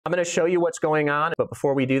I'm going to show you what's going on, but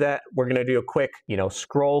before we do that, we're going to do a quick,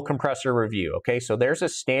 scroll compressor review. Okay, so there's a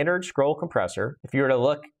standard scroll compressor. If you were to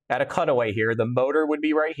look at a cutaway here, the motor would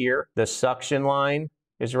be right here, the suction line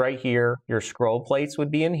is right here, your scroll plates would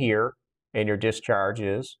be in here, and your discharge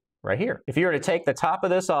is right here. If you were to take the top of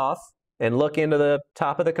this off and look into the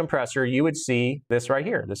top of the compressor, you would see this right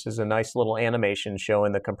here. This is a nice little animation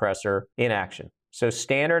showing the compressor in action. So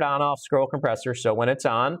standard on-off scroll compressor, so when it's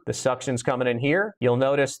on, the suction's coming in here. You'll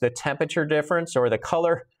notice the temperature difference or the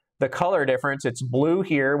color difference. It's blue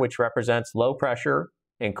here, which represents low pressure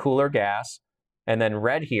and cooler gas. And then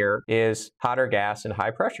red here is hotter gas and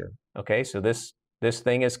high pressure. Okay, so this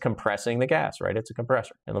thing is compressing the gas, right? It's a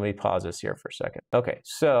compressor. And let me pause this here for a second. Okay,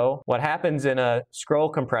 so what happens in a scroll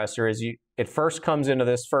compressor is it first comes into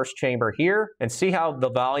this first chamber here, and see how the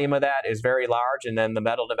volume of that is very large, and then the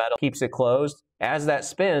metal to metal keeps it closed. As that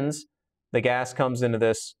spins, the gas comes into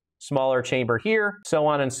this smaller chamber here, so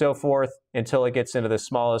on and so forth, until it gets into the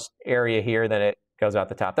smallest area here, then it goes out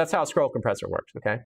the top. That's how a scroll compressor works, okay?